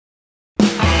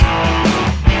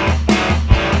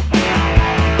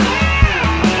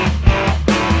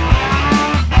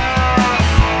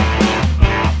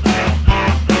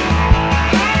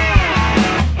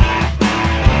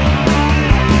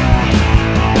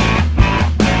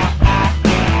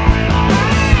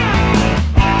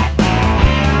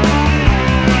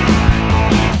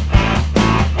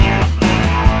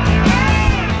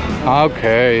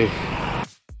Okay.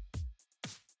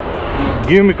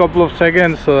 Give me a couple of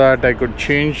seconds so that I could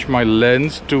change my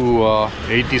lens to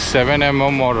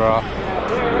 87mm or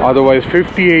otherwise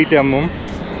 58mm.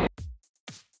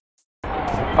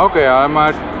 Okay, I'm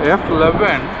at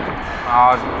f11.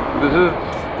 This is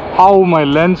how my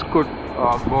lens could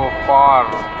go far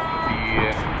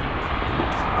the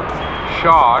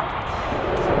shot.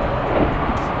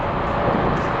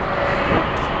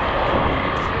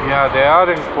 Yeah, they are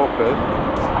in focus.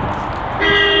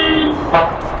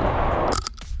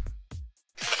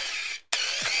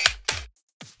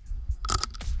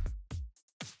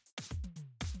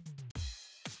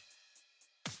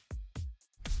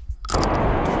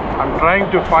 I'm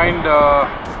trying to find a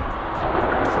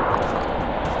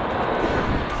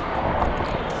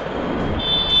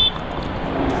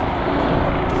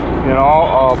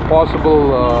possible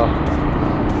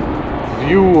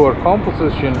view or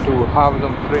composition to have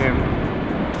them framed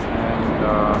and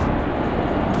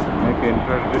make an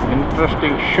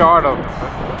interesting shot of it.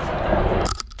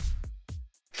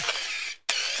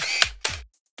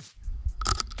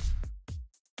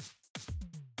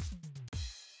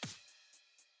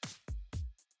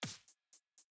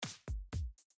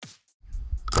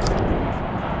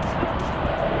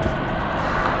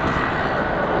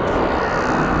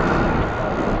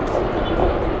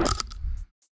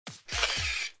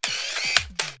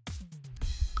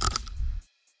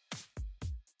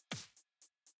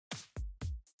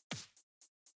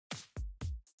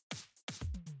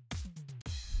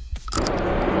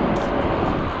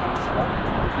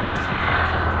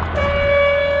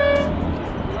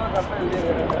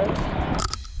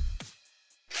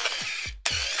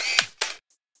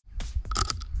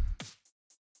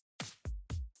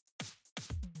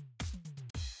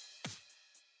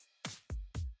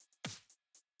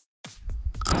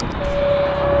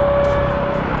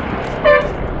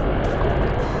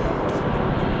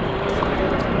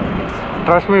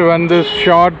 Trust me, when this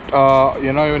shot,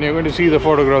 when you're going to see the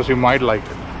photographs, you might like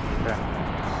it. Okay.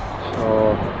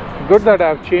 So, good that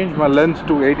I've changed my lens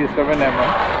to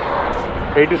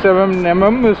 87mm.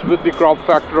 87mm is with the crop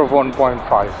factor of 1.5.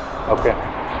 Okay.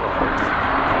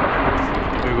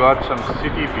 So, we got some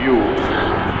city view.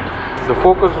 The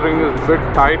focus ring is a bit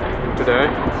tight today.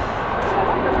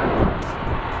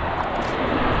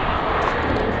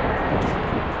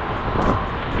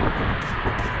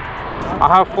 I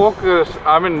have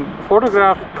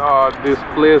photographed this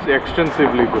place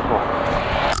extensively before.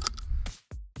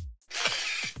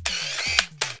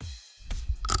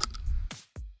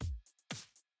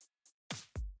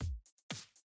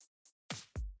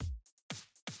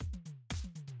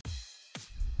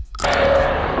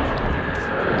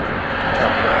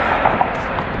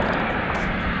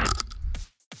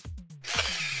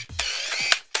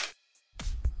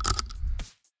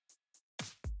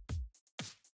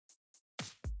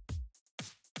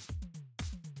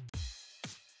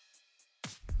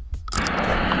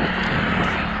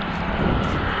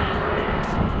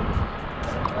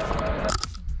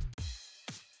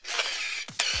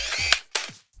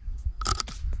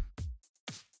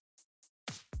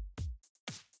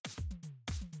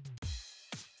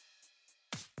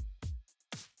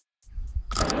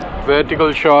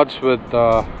 Vertical shots with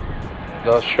the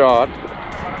shot.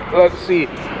 Let's see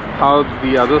how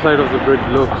the other side of the bridge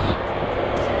looks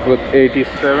with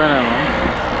 87mm.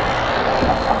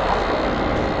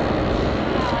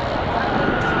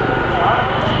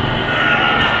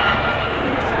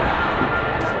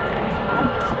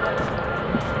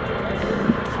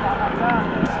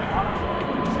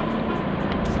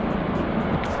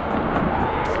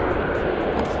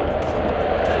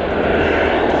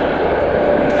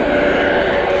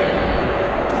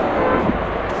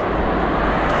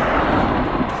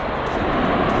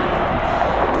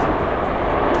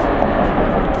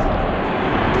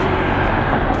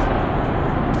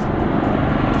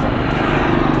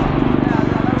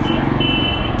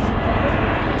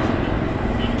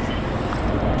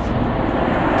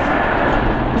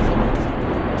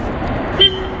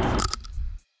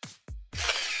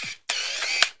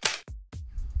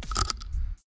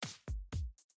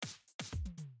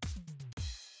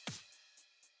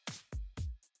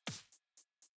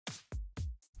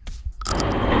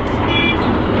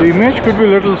 The image could be a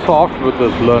little soft with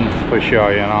this lens for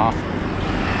sure, you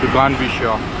can't be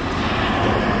sure.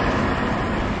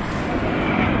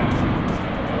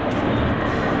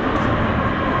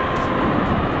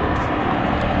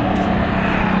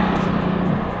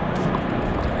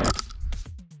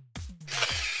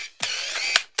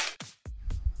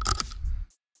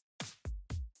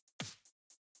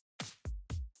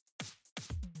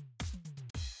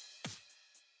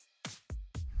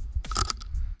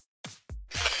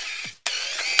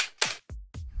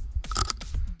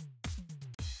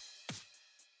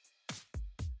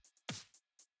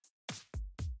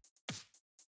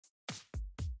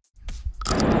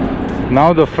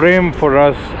 Now the frame for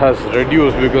us has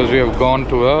reduced because we have gone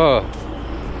to a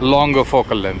longer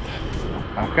focal length.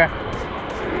 Okay,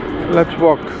 let's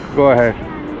walk. Go ahead.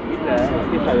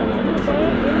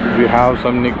 We have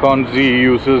some Nikon Z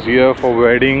uses here for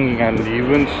wedding and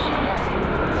events.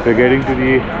 We're getting to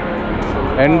the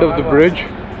end of the bridge.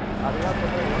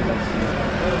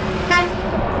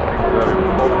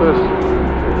 Focus.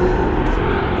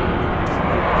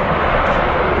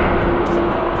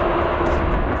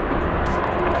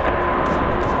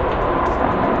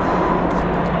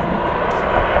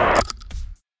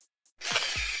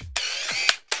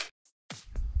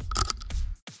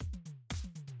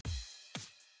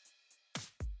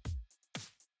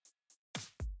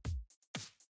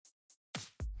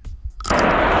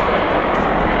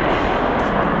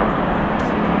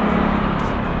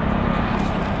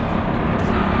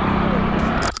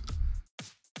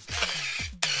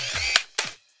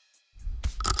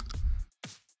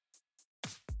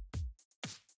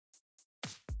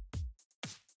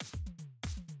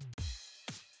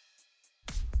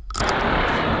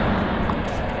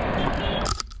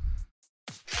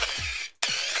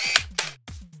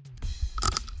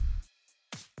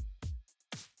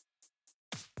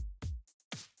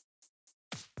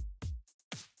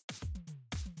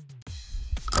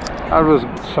 That was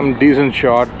some decent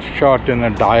shot in a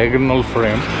diagonal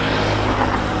frame.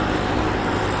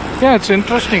 Yeah, it's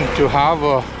interesting to have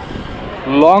a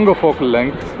longer focal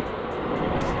length.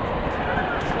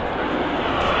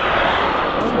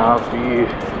 Now the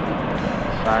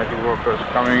society workers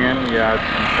coming in. Yeah, it's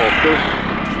in focus.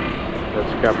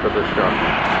 Let's capture the shot.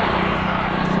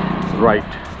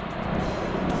 Right.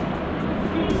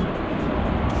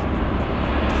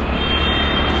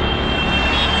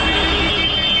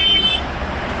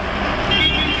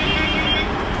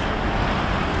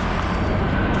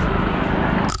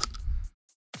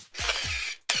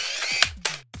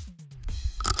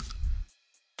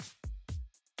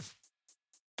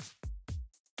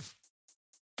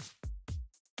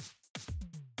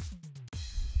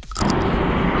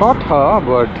 Caught her,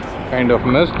 but kind of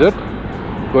missed it.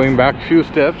 Going back few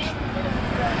steps.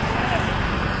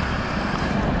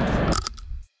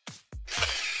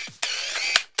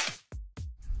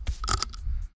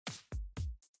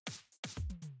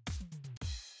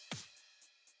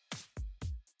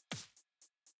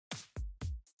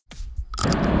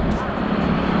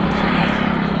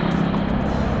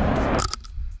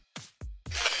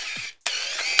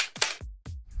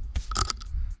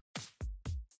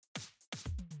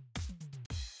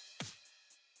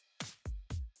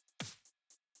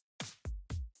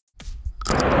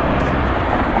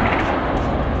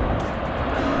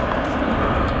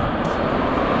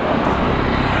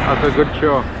 That's a good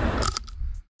show.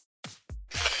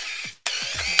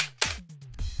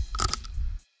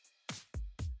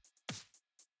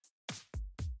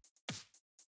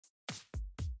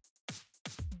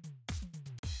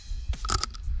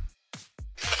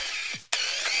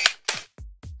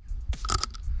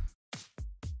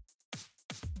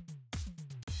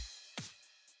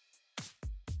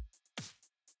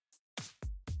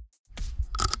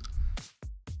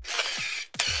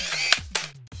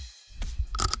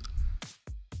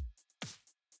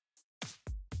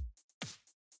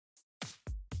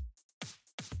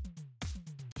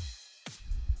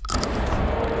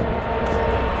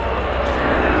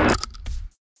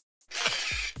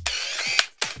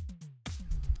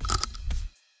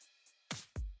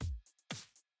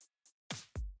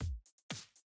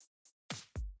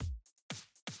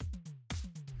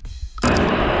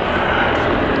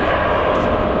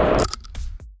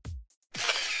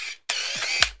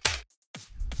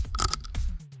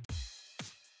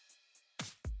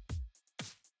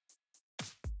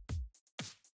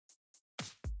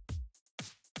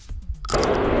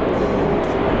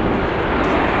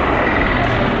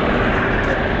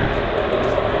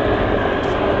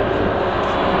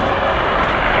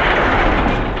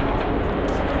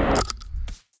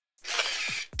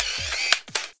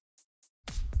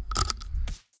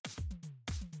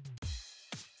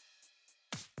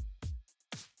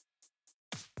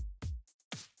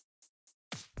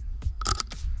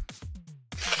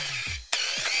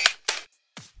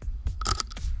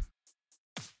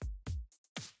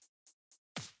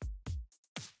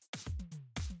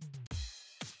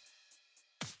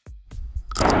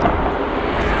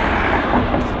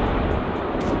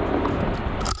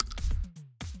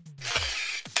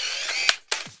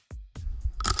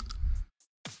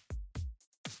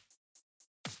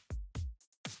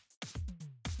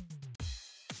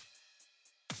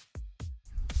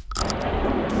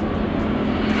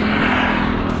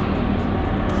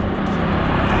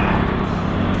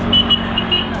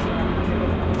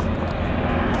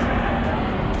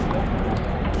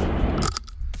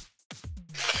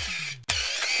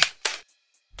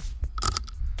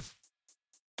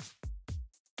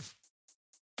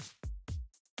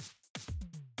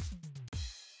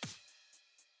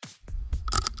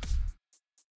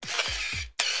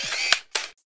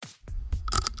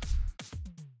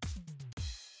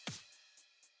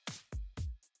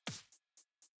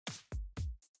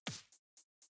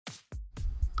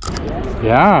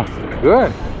 Yeah,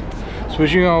 good.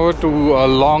 Switching over to a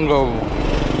longer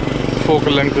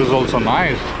focal length is also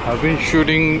nice. I've been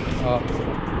shooting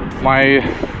my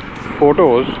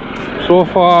photos so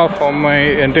far from my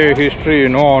entire history,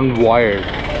 on wide.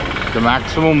 The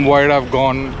maximum wide I've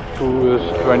gone to is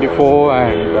 24,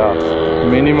 and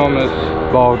minimum is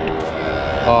about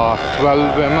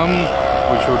 12 mm,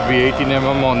 which would be 18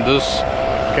 mm on this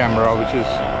camera, which is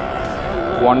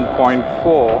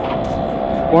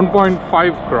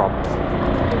 1.5 crop.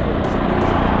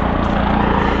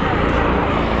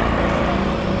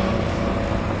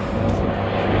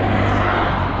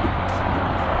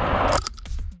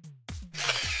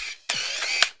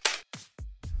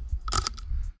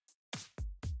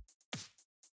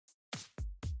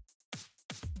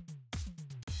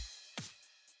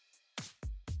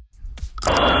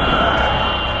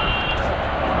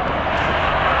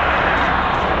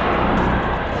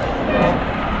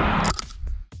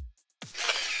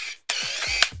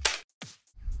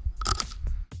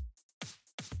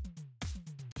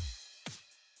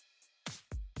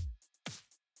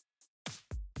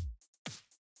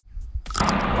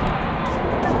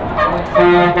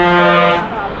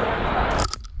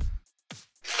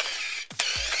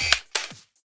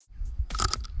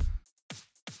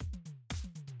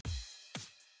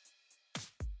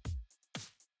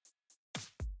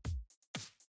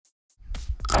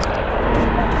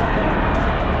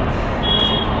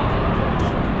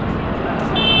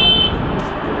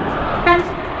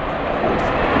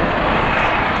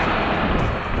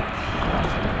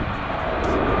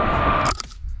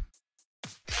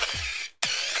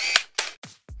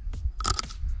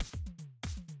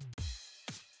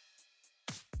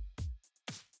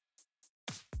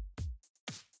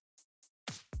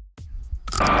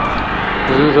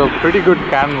 This is a pretty good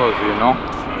canvas.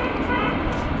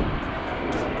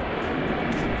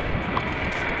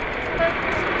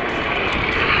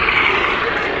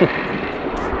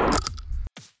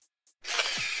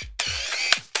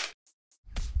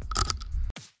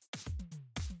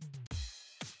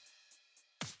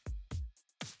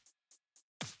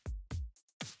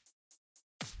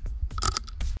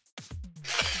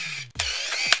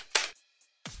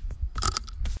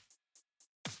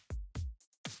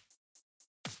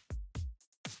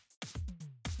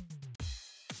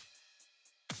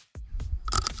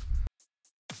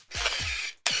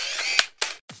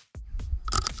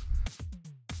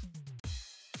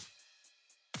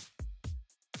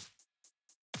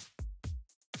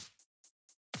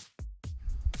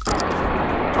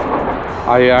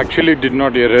 I actually did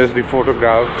not erase the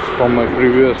photographs from my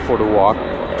previous photo walk.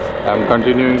 I'm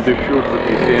continuing to shoot with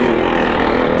the same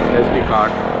SD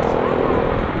card.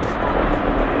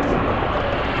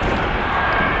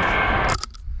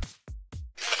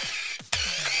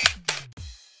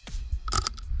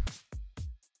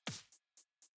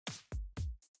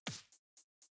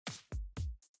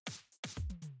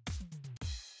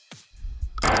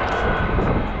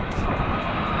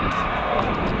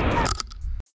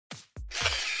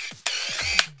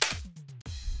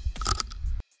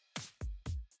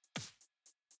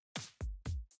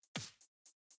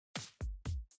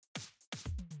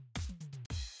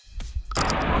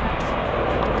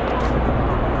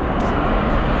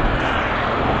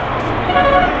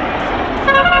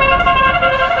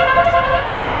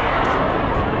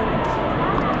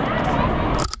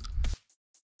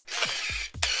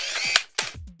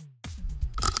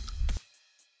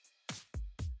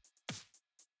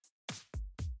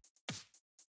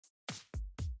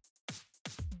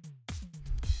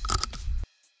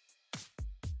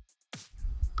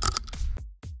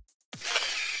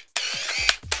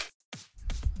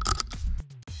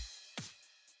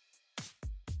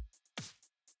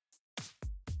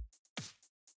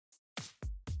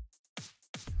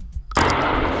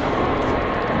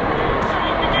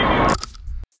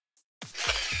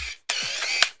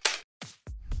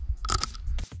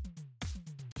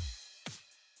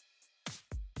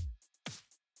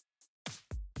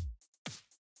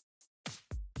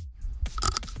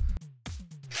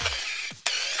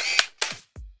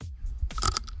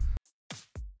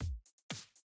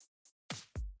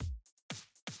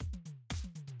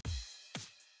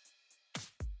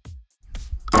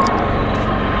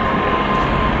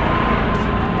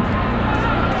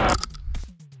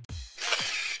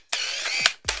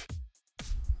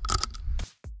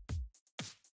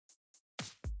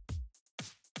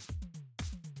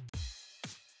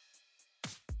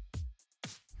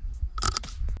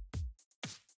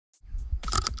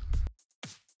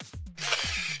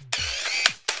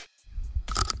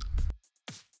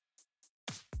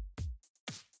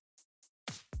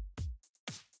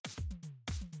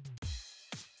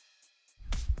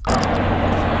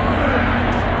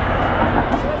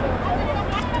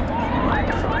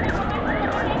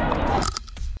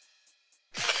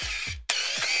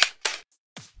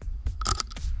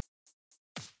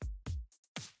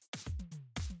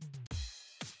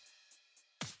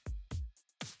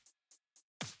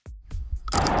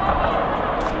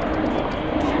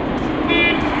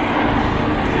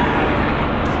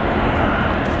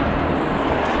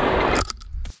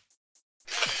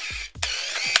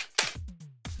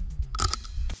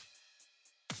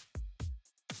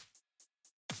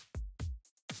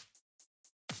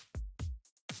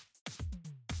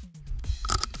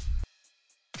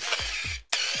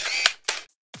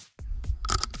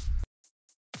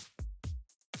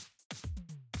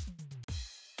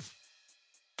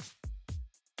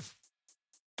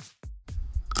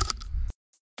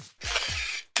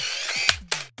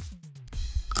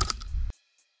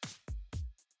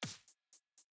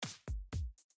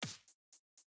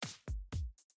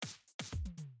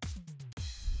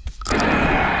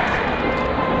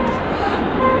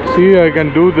 see, I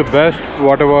can do the best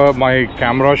whatever my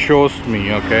camera shows me.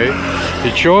 Okay,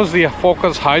 it shows the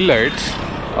focus highlights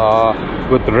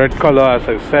with red color, as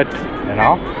I said, you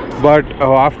know, but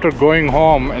after going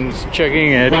home and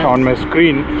checking it on my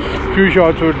screen, few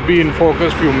shots would be in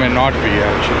focus, few may not be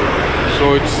actually.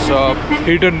 So it's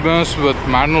hit and miss with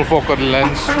manual focal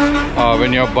lens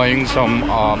when you're buying some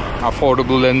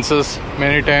affordable lenses.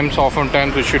 Many times,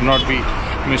 oftentimes, it should not be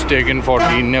mistaken for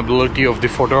the inability of the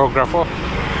photographer.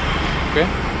 Okay,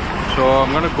 so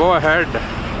I'm gonna go ahead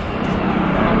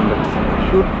and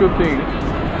shoot few things.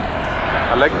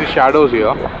 I like the shadows here.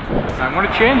 I'm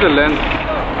gonna change the lens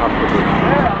after this.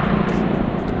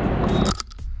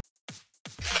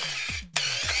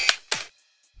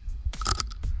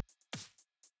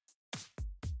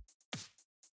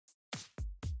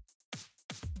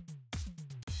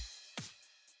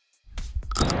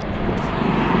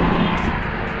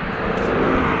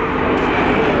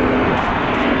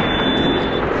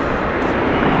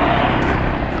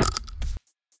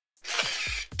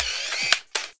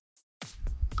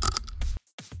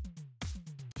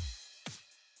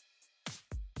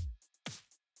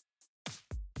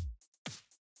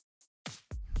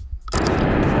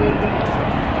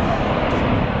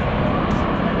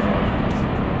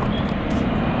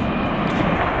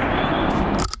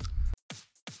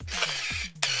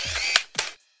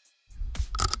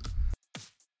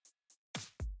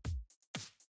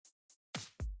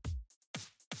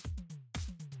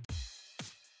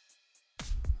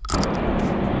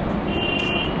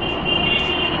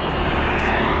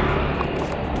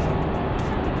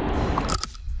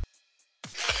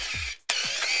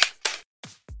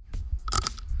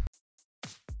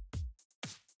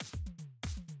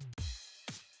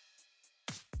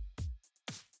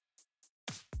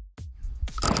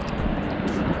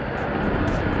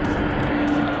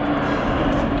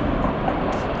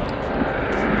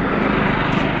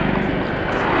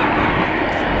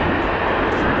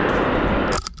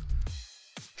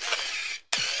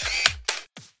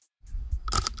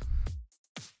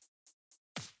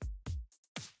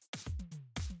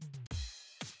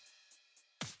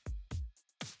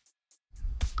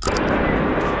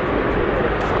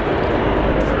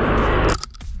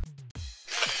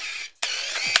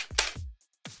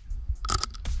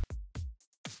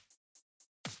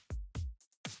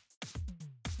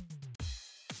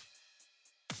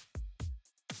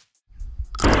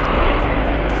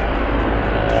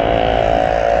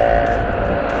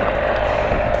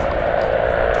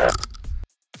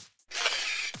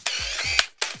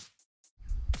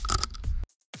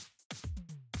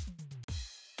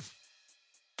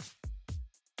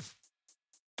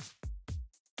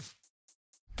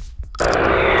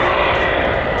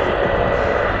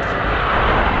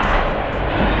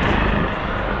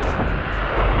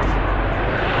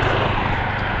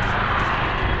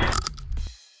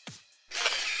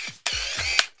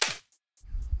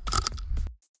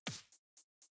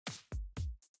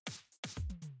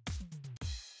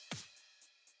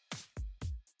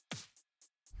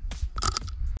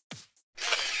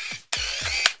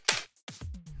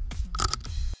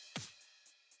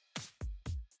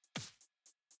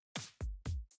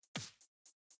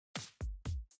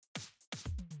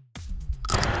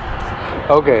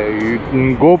 Okay,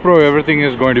 in GoPro everything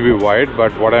is going to be white,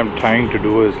 but what I'm trying to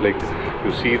do is, like,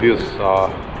 you see these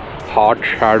hot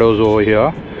shadows over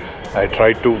here. I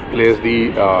tried to place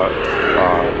the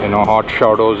hot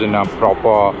shadows in a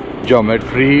proper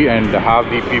geometry and have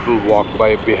the people walk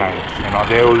by behind.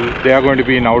 They are going to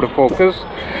be in out of focus,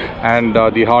 and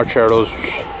the hot shadows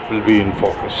will be in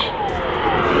focus.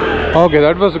 Okay,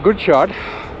 that was a good shot.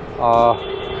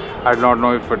 I do not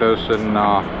know if it is in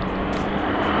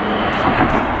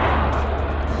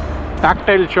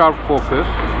tactile sharp focus.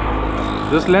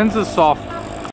 This lens is soft,